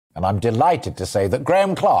And I'm delighted to say that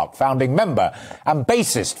Graeme Clark, founding member and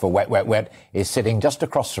bassist for Wet Wet Wet, is sitting just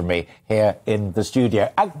across from me here in the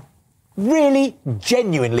studio. Really,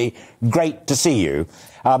 genuinely great to see you.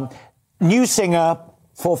 New singer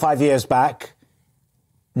 4 or 5 years back,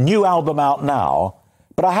 new album out now.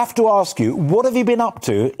 But I have to ask you, what have you been up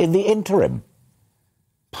to in the interim?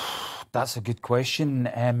 That's a good question.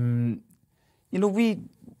 You know,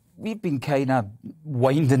 we've been kind of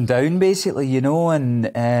winding down, basically, you know, and,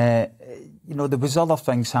 you know, there was other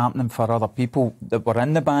things happening for other people that were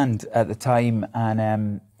in the band at the time.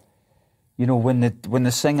 And, you know, when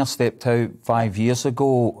the singer stepped out 5 years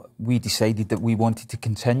ago, we decided that we wanted to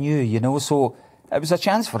continue, you know. So it was a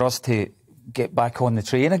chance for us to get back on the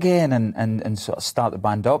train again and sort of start the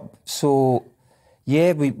band up. So,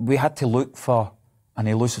 yeah, we had to look for an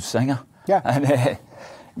elusive singer. Yeah. And,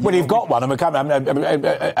 well, you've got one, and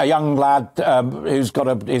a young lad who's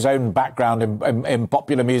got his own background in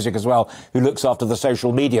popular music as well, who looks after the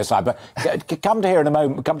social media side. But come to him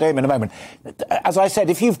in a moment. As I said,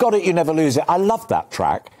 if you've got it, you never lose it. I love that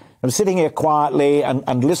track. I'm sitting here quietly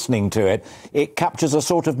and listening to it. It captures a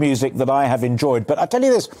sort of music that I have enjoyed. But I tell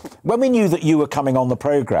you this, when we knew that you were coming on the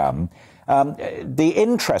programme, the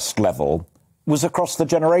interest level was across the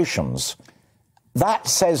generations. That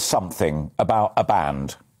says something about a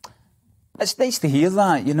band. It's nice to hear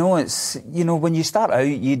that, you know. It's, you know, when you start out,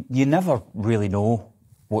 you never really know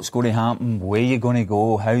what's going to happen, where you're going to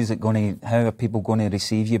go, how are people going to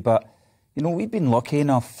receive you. But, you know, we've been lucky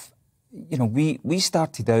enough. You know, we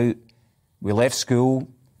started out, we left school.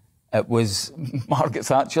 It was Margaret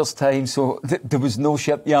Thatcher's time, so there was no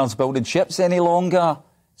shipyards building ships any longer.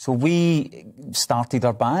 So we started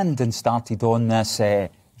our band and started on this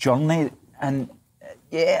journey. And,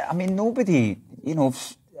 yeah, I mean, nobody, you know,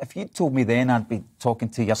 if you told me then I'd be talking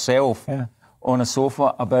to yourself on a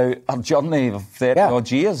sofa about our journey of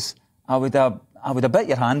 30-odd years, I would have bit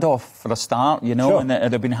your hand off for a start, you know, sure. And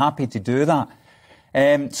I'd have been happy to do that.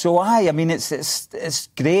 So I mean, it's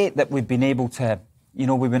great that we've been able to, you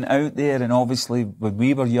know, we went out there, and obviously when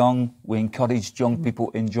we were young, we encouraged young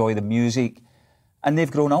people to enjoy the music, and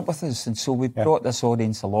they've grown up with us, and so we've brought this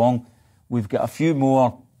audience along. We've got a few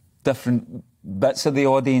more different bits of the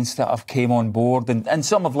audience that have came on board, and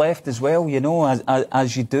some have left as well, you know,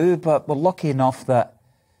 as you do, but we're lucky enough that,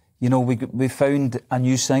 you know, we found a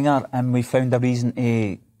new singer and we found a reason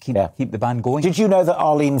to keep the band going. Did you know that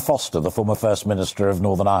Arlene Foster, the former First Minister of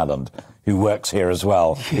Northern Ireland, who works here as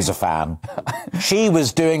well, is a fan? She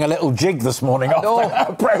was doing a little jig this morning after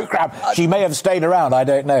her programme. She may have stayed around, I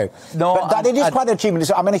don't know. No, but it is quite an achievement.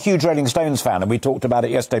 I'm a huge Rolling Stones fan, and we talked about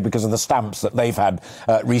it yesterday because of the stamps that they've had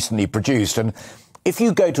recently produced. And if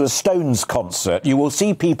you go to a Stones concert, you will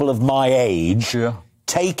see people of my age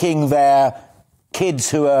taking their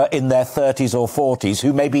kids who are in their 30s or 40s,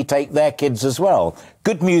 who maybe take their kids as well.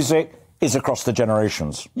 Good music is across the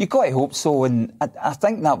generations. You quite hope so, and I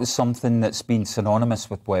think that was something that's been synonymous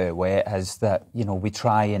with Wet Wet, is that, you know, we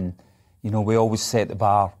try and, you know, we always set the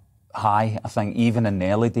bar high. I think even in the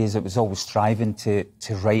early days, it was always striving to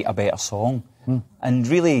write a better song. And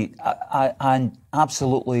really, I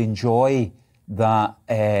absolutely enjoy that,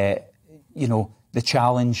 you know, the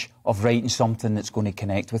challenge of writing something that's going to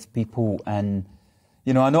connect with people. And,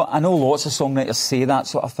 you know, I know lots of songwriters say that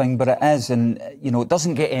sort of thing, but it is, and, you know, it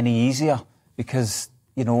doesn't get any easier because,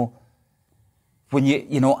 you know, when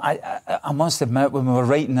you know, I must admit, when we were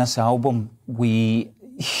writing this album, we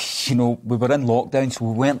were in lockdown, so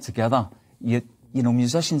we weren't together. You know,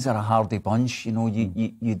 musicians are a hardy bunch. You know,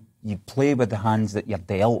 you play with the hands that you're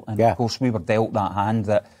dealt, and of course we were dealt that hand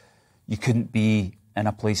that you couldn't be in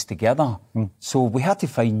a place together. So we had to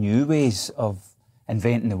find new ways of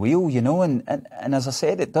inventing the wheel, you know, and as I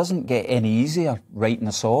said, it doesn't get any easier writing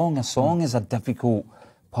a song. A song is a difficult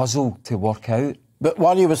puzzle to work out. But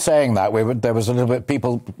while you were saying that, there was a little bit...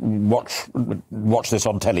 People watch this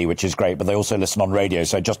on telly, which is great, but they also listen on radio.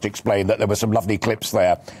 So just to explain that there were some lovely clips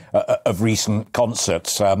there of recent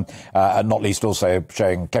concerts, and not least also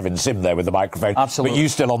showing Kevin Sim there with the microphone. Absolutely. But you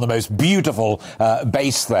still on the most beautiful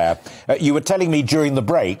bass there. You were telling me during the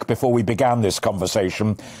break, before we began this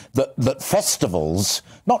conversation, that festivals,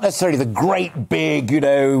 not necessarily the great big, you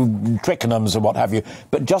know, Twickenhams and what have you,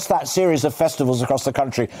 but just that series of festivals across the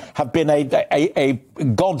country have been a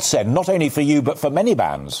godsend, not only for you, but for many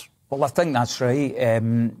bands. Well, I think that's right.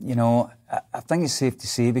 You know, I think it's safe to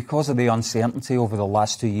say, because of the uncertainty over the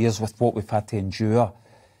last 2 years with what we've had to endure,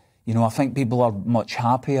 you know, I think people are much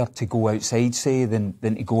happier to go outside, say, than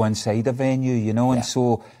to go inside a venue, you know, and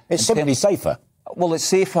so... It's simply safer. Well, it's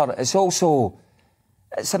safer. It's also...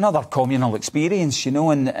 it's another communal experience, you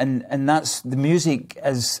know, and that's, the music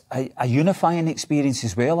is a unifying experience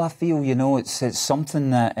as well, I feel, you know. It's something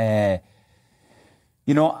that,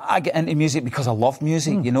 you know, I get into music because I love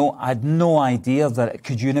music, you know. I had no idea that it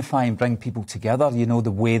could unify and bring people together, you know,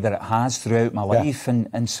 the way that it has throughout my life.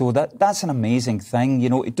 And so that's an amazing thing, you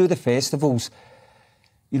know, to do the festivals.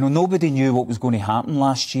 You know, nobody knew what was going to happen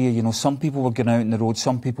last year. You know, some people were going out on the road,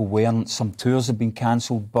 some people weren't, some tours had been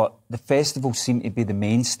cancelled, but the festivals seemed to be the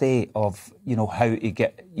mainstay of, you know, how to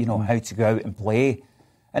get, you know, how to go out and play.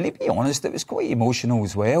 And to be honest, it was quite emotional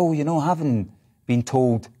as well, you know, having been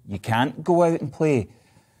told you can't go out and play,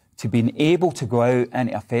 to being able to go out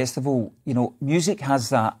into a festival. You know, music has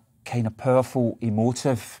that kind of powerful,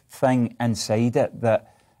 emotive thing inside it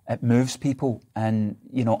that it moves people. And,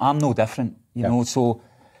 you know, I'm no different, you know, so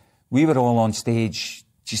we were all on stage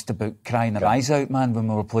just about crying our eyes out, man, when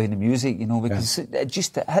we were playing the music, you know, because it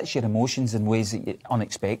hits your emotions in ways that you're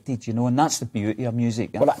unexpected, you know, and that's the beauty of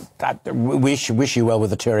music. Well, wish you well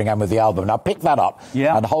with the touring and with the album. Now, pick that up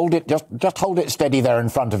and hold it, just hold it steady there in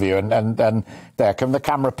front of you, and there, can the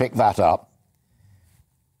camera pick that up?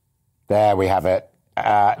 There we have it.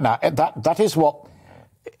 Now, that is what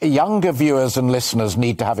younger viewers and listeners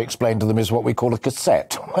need to have explained to them, is what we call a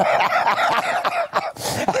cassette.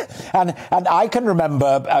 And I can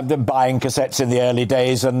remember buying cassettes in the early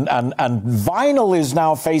days, and vinyl is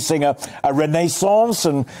now facing a renaissance,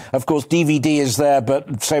 and of course DVD is there,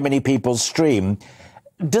 but so many people stream.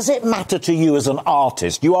 Does it matter to you as an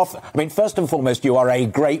artist? I mean, first and foremost, you are a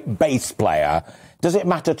great bass player. Does it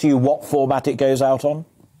matter to you what format it goes out on?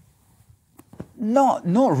 Not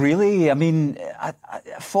really. I mean,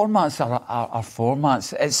 formats are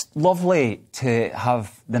formats. It's lovely to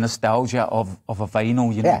have the nostalgia of a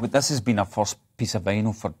vinyl, you know, but this has been our first piece of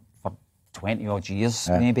vinyl for 20-odd years,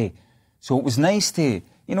 maybe. So it was nice to,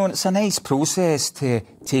 you know, and it's a nice process to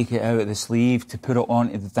take it out of the sleeve, to put it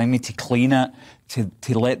onto the thing, to clean it, to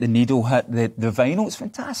let the needle hit the vinyl. It's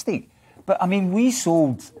fantastic. But, I mean,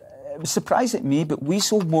 it was surprising to me, but we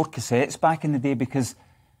sold more cassettes back in the day because,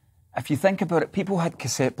 if you think about it, people had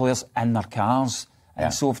cassette players in their cars.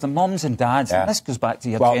 And so if the mums and dads, and this goes back to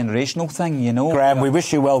your generational thing, you know. Graeme, we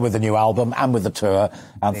wish you well with the new album and with the tour.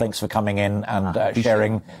 And thanks for coming in and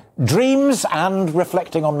sharing dreams and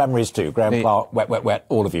reflecting on memories too. Graeme Clark, Wet, Wet, Wet,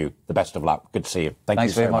 all of you, the best of luck. Good to see you.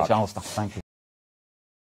 Thanks very much, Alistair. Thank you.